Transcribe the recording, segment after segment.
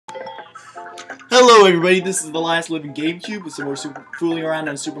Hello everybody, this is the last living GameCube with some more fooling around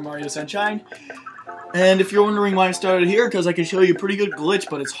on Super Mario Sunshine. And if you're wondering why I started here, because I can show you a pretty good glitch,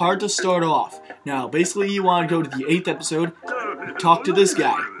 but it's hard to start off. Now, basically you want to go to the 8th episode, talk to this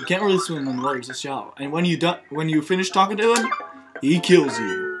guy. You can't really swim in the water, it's shallow. And when you finish talking to him, he kills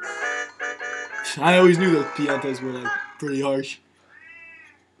you. I always knew those piantas were like pretty harsh.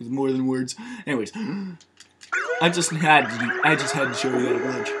 With more than words. Anyways, I just had to show you that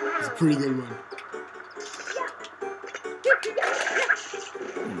glitch. It's a pretty good one.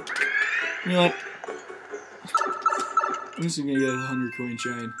 You know what? I'm just gonna get a 100 coin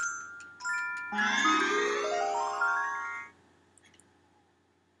shine.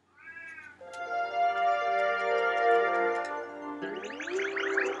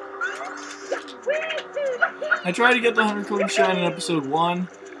 I tried to get the 100 coin shine in episode 1,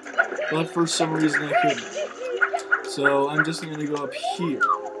 but for some reason I couldn't. So I'm just gonna go up here.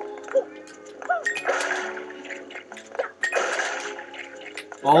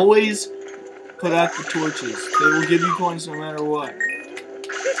 Always put out the torches. They will give you coins no matter what.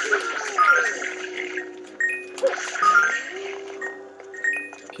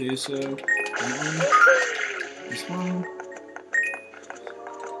 Okay, so this one.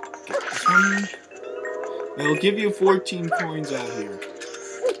 This one. They'll give you 14 coins out here.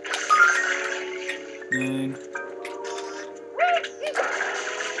 9.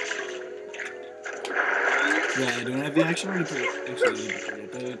 Yeah, I don't have the action replay. Actually,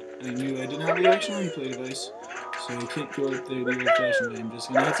 I knew I didn't have the action replay device, so I can't go up there the old-fashioned way. I'm just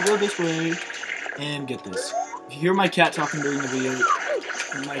gonna have to go this way and get this. If you hear my cat talking during the video,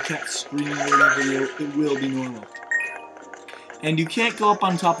 and my cat screaming during the video, it will be normal. And you can't go up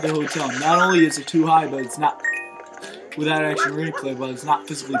on top of the hotel. Not only is it too high, but it's not without action replay, but it's not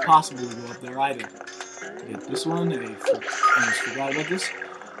physically possible to go up there either. Get this one. I almost forgot about this.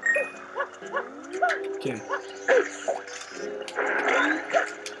 Okay.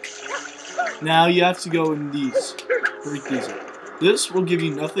 Now you have to go in these. Break these up. This will give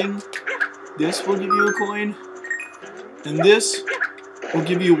you nothing. This will give you a coin. And this will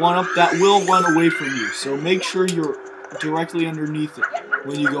give you one up that will run away from you. So make sure you're directly underneath it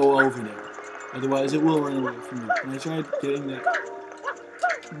when you go over there. Otherwise it will run away from you. And I tried getting that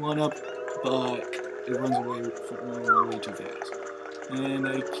one up, but it runs away way too fast. And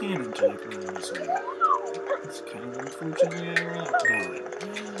I can't interact with it this way. It's kind of unfortunately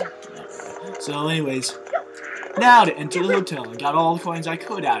So anyways, now to enter the hotel. I got all the coins I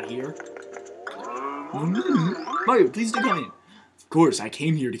could out here. Mario, please do come in. Of course, I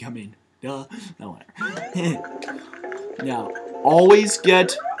came here to come in. Duh. No matter. Now, always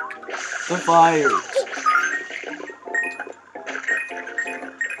get the fires.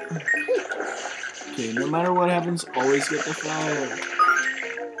 Okay, no matter what happens, always get the fire.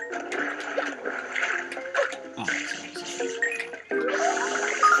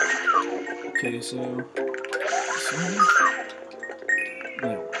 Okay, so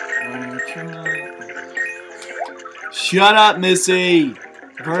no. Shut up, Missy!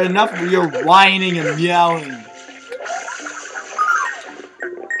 I've heard enough of your whining and meowing.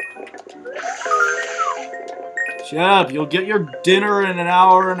 Shut up! You'll get your dinner in an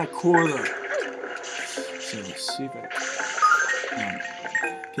hour and a quarter. So let's see if I.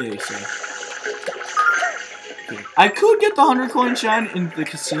 Okay, so. I could get the 100 coin shine in the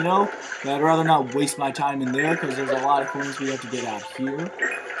casino, but I'd rather not waste my time in there because there's a lot of coins we have to get out here.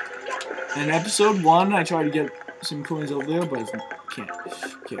 In episode 1, I tried to get some coins over there, but I can't.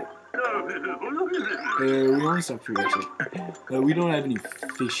 Okay. We only stopped 3 actually. But we don't have any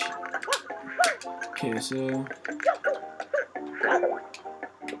fish. Okay, so.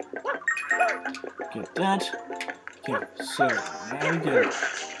 Get that. Okay, so now we get it.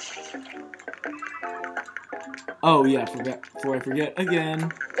 Oh yeah, before I forget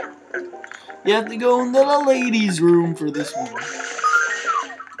again. You have to go into the ladies' room for this one.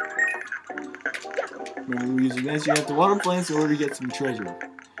 Remember using this, you have to water plants in order to get some treasure.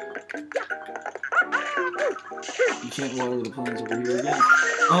 You can't water the plants over here again.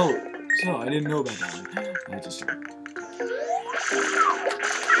 Oh, so I didn't know about that one. I just get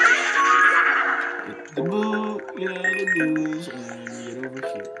the boo, yeah, the booze, and get over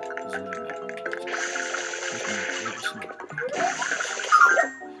here.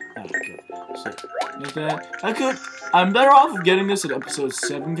 Like that. I'm better off of getting this at episode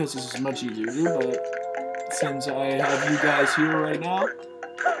 7 because this is much easier, but since I have you guys here right now,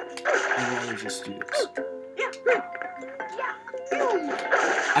 I'd rather just do this.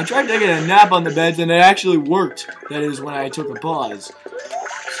 I tried taking a nap on the beds and it actually worked. That is when I took a pause.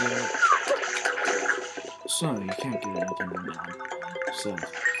 So you can't do anything right now. So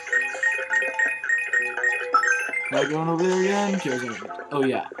Not going over there again? Oh,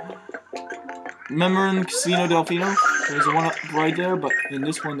 yeah. Remember in Casino Delfino? There's one up right there, but in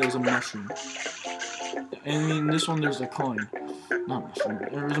this one there's a mushroom. And in this one there's a coin. Not mushroom.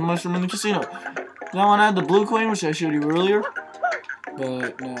 There's a mushroom in the casino. That one had the blue coin, which I showed you earlier.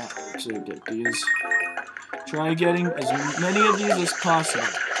 But now, to get these, try getting as many of these as possible.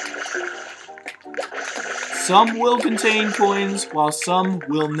 Some will contain coins, while some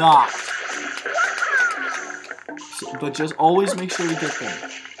will not. So, but just always make sure to get them.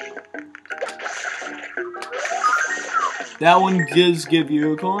 That one does give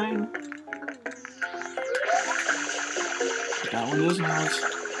you a coin. But that one does not.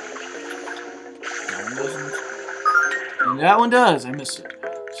 That one doesn't. And that one does. I missed it.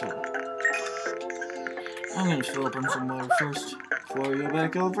 So I'm gonna fill up on some water first before I go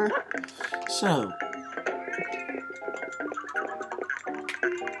back over. So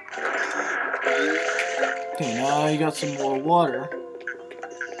okay, now I got some more water.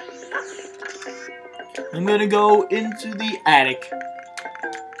 I'm gonna go into the attic.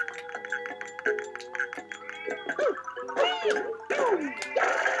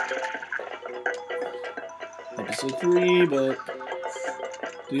 Episode 3, but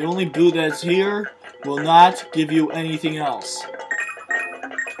the only boo that's here will not give you anything else.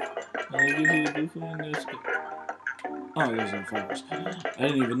 I'll give you the blue coin. Oh, there's no flowers. I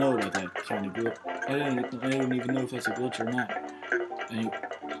didn't even know about that kind of glitch. I didn't even know if that's a glitch or not.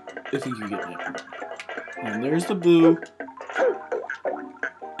 I think you get that. And there's the boo.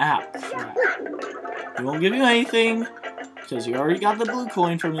 Ow, crap. He won't give you anything because you already got the blue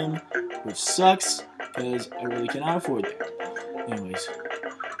coin from him, which sucks because I really cannot afford that. Anyways,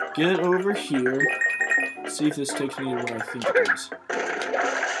 get over here. See if this takes me to where I think it is.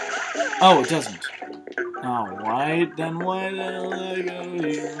 Oh, it doesn't. Oh, why the hell did I go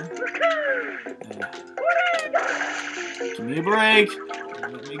here? Give me a break.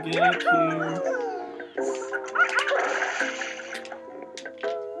 Let me get up here.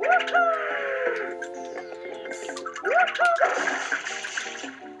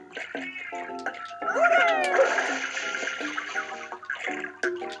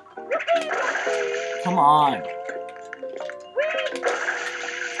 Come on.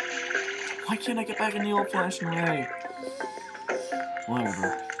 Why can't I get back in the old-fashioned way?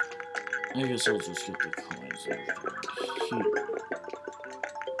 Whatever. I guess I'll just get the coins over here.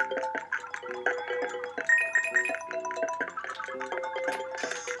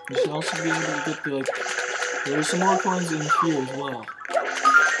 You should also be able to get the, like, there's some more coins in here as well.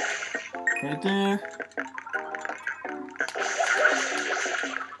 Right there.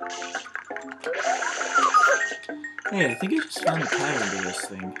 Hey, I think I just found a pattern to this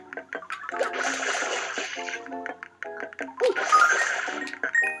thing.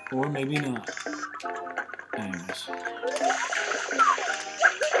 Or maybe not. Anyways.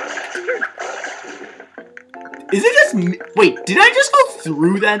 Is it just me? Wait, did I just go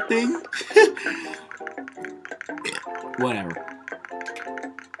through that thing? Whatever.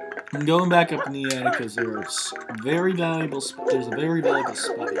 I'm going back up in the attic because there's a very valuable spot here.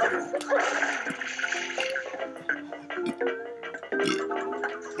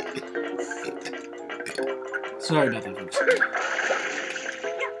 Sorry about that, folks.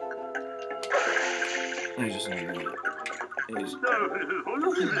 I just need to read it. I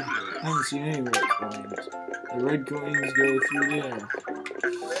haven't seen any red coins. The red coins go through there.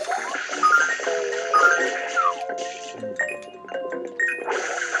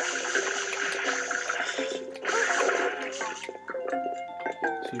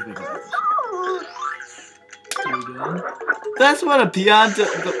 See if I can do this. There we go. That's what a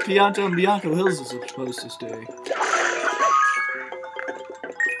Pianto and Bianco Hills is supposed to stay.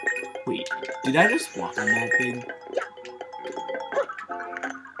 Wait, did I just walk on that thing?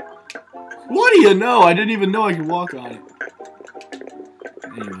 What do you know? I didn't even know I could walk on it.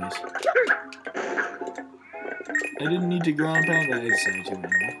 Anyways. I didn't need to ground pound, but I decided to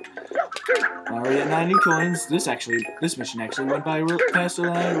anyway. Already at 90 coins. This mission actually went by faster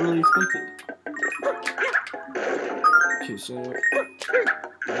than I really expected. Okay, so...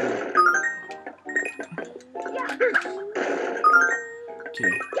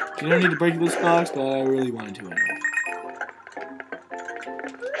 Okay. You don't need to break this box, but I really wanted to anyway.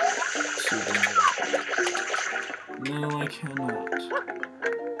 No, I cannot.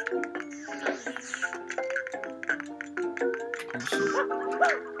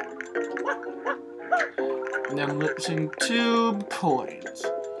 And I'm missing 2 coins.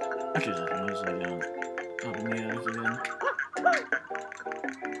 Okay, so I'm usually down. Up in the attic again.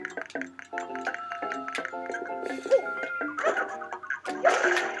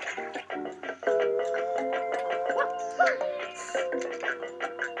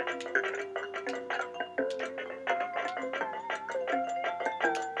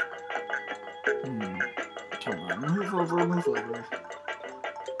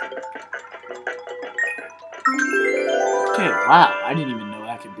 Okay, wow, I didn't even know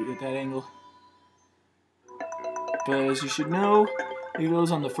I could be at that angle. But as you should know, it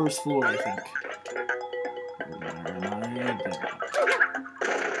goes on the first floor, I think.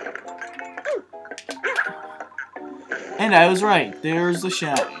 And I was right. There's the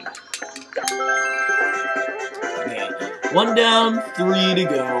shine. Okay, 1 down, 3 to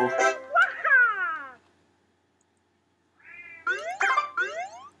go.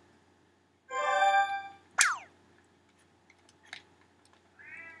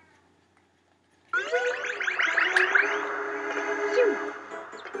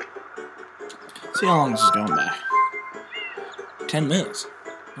 See how long this is going by. 10 minutes.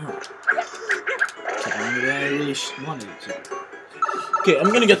 Oh. Longer than I really wanted it to. Okay,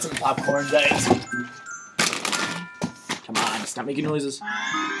 I'm gonna get some popcorn, guys. Come on, stop making noises.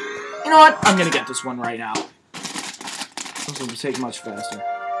 You know what? I'm gonna get this one right now. This will take much faster.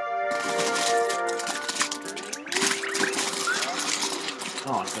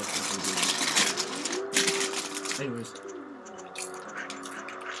 Oh, I thought that was good. Anyways.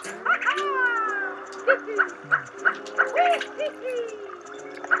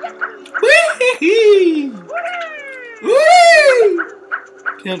 Wee!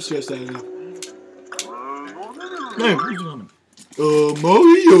 Can't stress that enough. No, who's coming?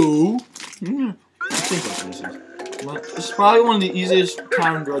 Mario! Yeah, I think that's what this is. Well, this is probably one of the easiest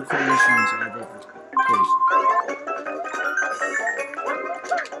town drug crime missions I've ever faced.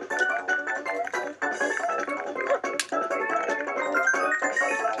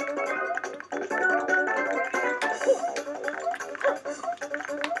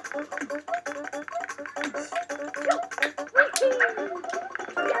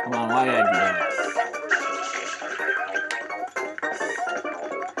 Come on, why did I do that?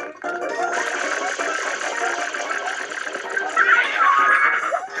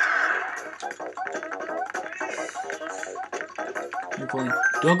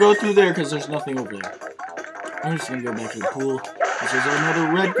 Don't go through there because there's nothing over there. I'm just gonna go back to the pool. Because there's another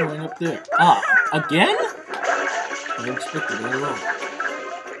red coin up there. Ah, again? I expected it at all.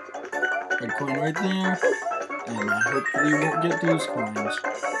 Red coin right there. And I hopefully you won't get these coins.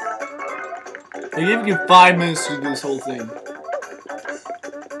 They give you 5 minutes to do this whole thing.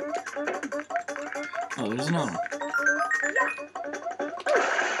 Oh, there's another one.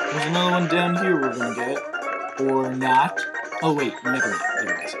 There's another one down here we're gonna get. Or not. Oh wait, never mind.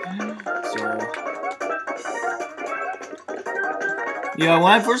 There it is. So yeah,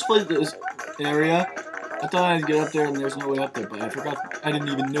 when I first played this area, I thought I'd get up there and there's no way up there, but I forgot I didn't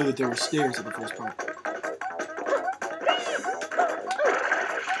even know that there were stairs at the first part.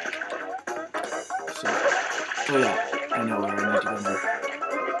 So, oh yeah, I know where I need to go now.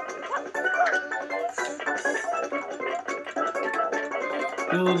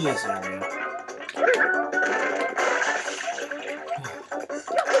 Build this area.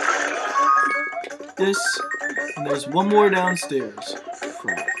 This, and there's one more downstairs.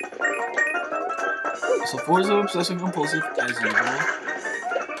 Crap. So Forza Obsessive Compulsive, as usual.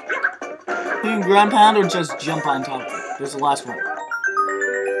 You can ground pound or just jump on top of it. There's the last one.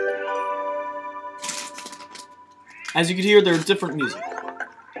 As you can hear, there are different music.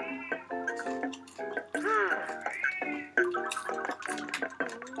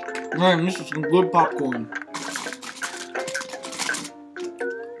 Man, this is some good popcorn.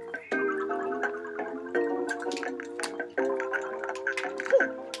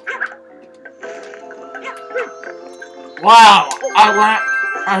 Wow,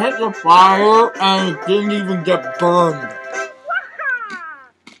 I hit the fire and it didn't even get burned.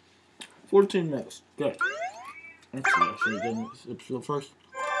 14 minutes, good. Actually, I should have done this episode first.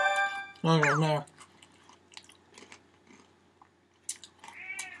 No, no, no.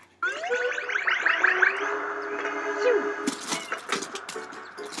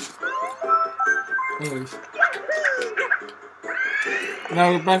 Anyways.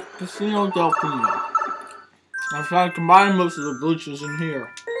 Now we're back to Casino Delphine. I've tried to combine most of the glitches in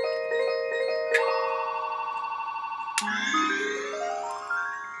here.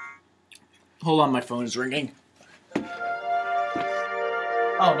 Hold on, my phone is ringing.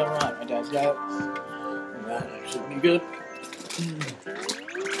 Oh, never mind. My dad's got it. That should be good.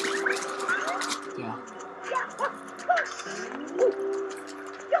 Yeah.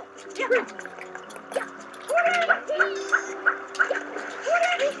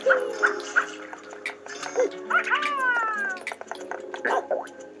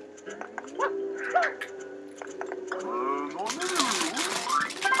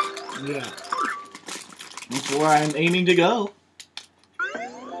 Yeah. That's where I'm aiming to go.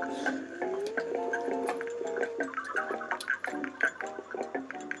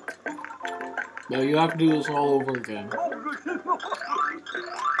 Yeah, you have to do this all over again.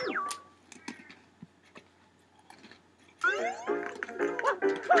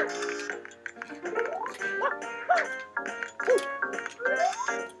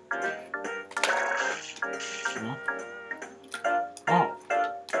 Oh.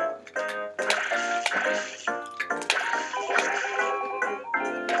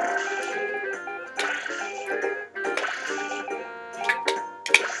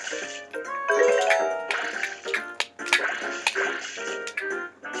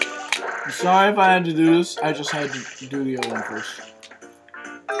 I'm sorry if I had to do this, I just had to do the other one first.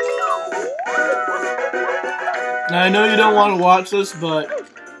 Now I know you don't want to watch this, but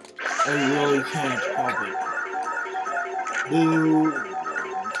I really can't help it. Boo.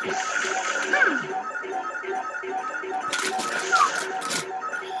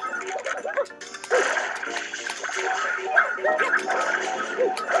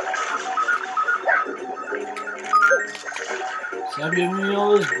 Stop giving me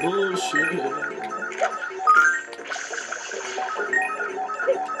all this bullshit.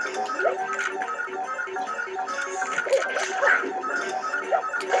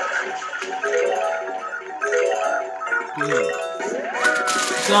 Good.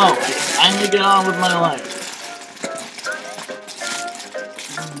 So, I'm gonna get on with my life.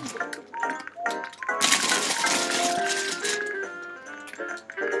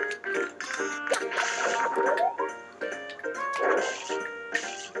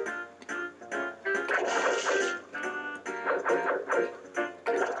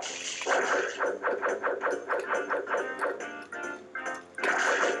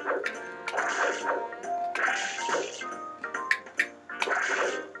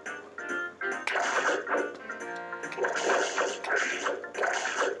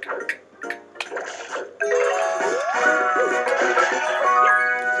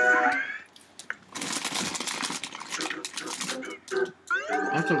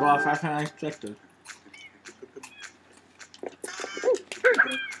 That took off faster than I expected.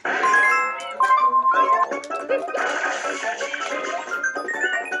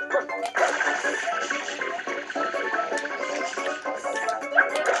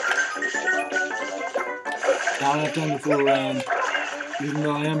 Now I have time to fool around, even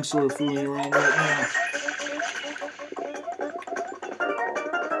though I am sort of fooling around right now.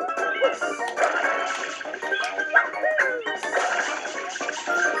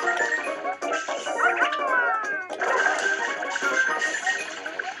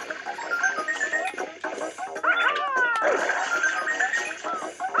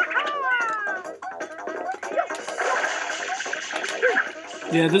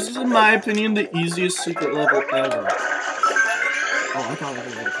 Yeah, this is, in my opinion, the easiest secret level ever. Oh, I thought I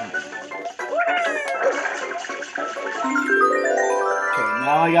was going to Okay,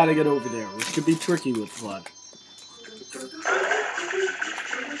 now I gotta get over there, which could be tricky with Flood.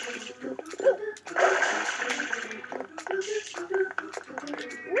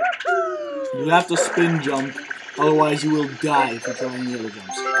 You have to spin jump, otherwise you will die if you try any other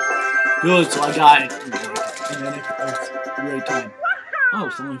jumps. Good, so I got it. And then it's the right time. Oh,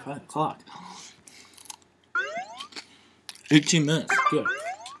 it's only 5 o'clock. 18 minutes. Good.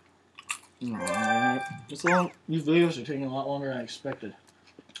 Alright. These videos are taking a lot longer than I expected.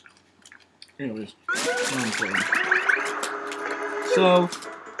 Anyways. So.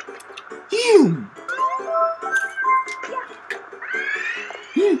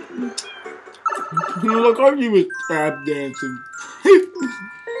 You look like you was tap dancing.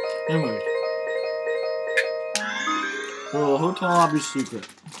 Anyway. Well, the hotel lobby's secret.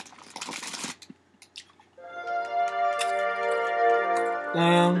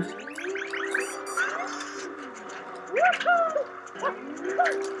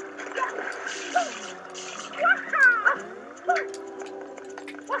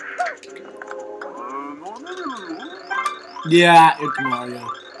 Yeah, it's Mario.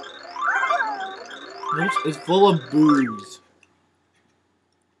 It's full of booze.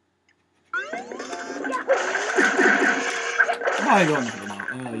 I don't know.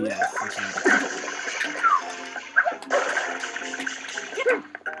 Oh, yes.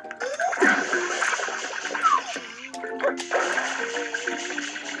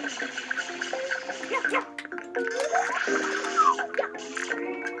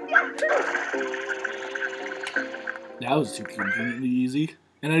 That was too conveniently easy.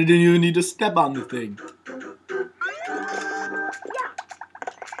 And I didn't even need to step on the thing.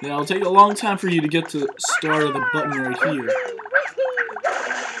 Yeah, it'll take a long time for you to get to the start of the button right here.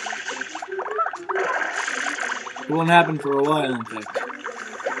 It won't happen for a while, in fact.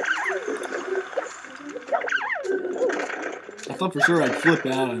 I thought for sure I'd flip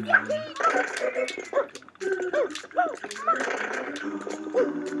out on that one.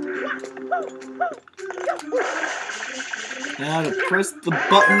 Now to press the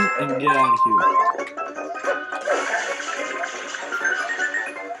button and get out of here.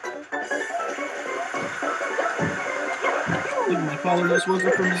 I think my father just woke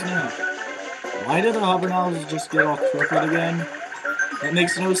up from his nap. Why did the Hobbernals just get all crooked again? That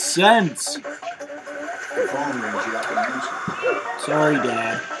makes no sense. Sorry,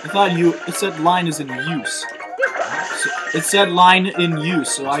 Dad. I thought it said line is in use. So, it said line in use,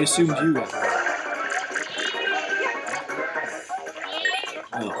 so I assumed you had it.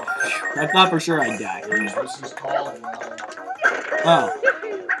 Oh, I thought for sure I'd die. Oh.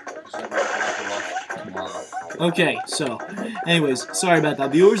 Okay, so, anyways, sorry about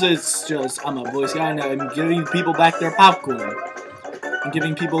that, viewers. It's just, I'm a voice guy, and I'm giving people back their popcorn. I'm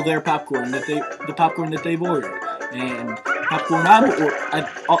giving people their popcorn the popcorn that they've ordered. And popcorn I've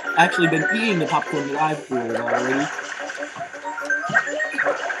actually been eating the popcorn that I've ordered already.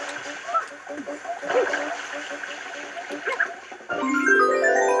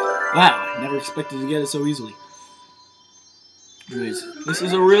 Wow, I never expected to get it so easily. Anyways, this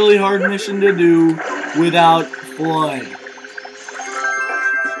is a really hard mission to do without blood. In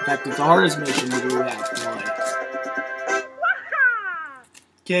fact, it's the hardest mission to do without blood.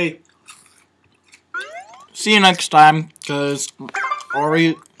 Okay. See you next time, because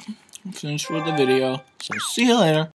already finished with the video. So see you later.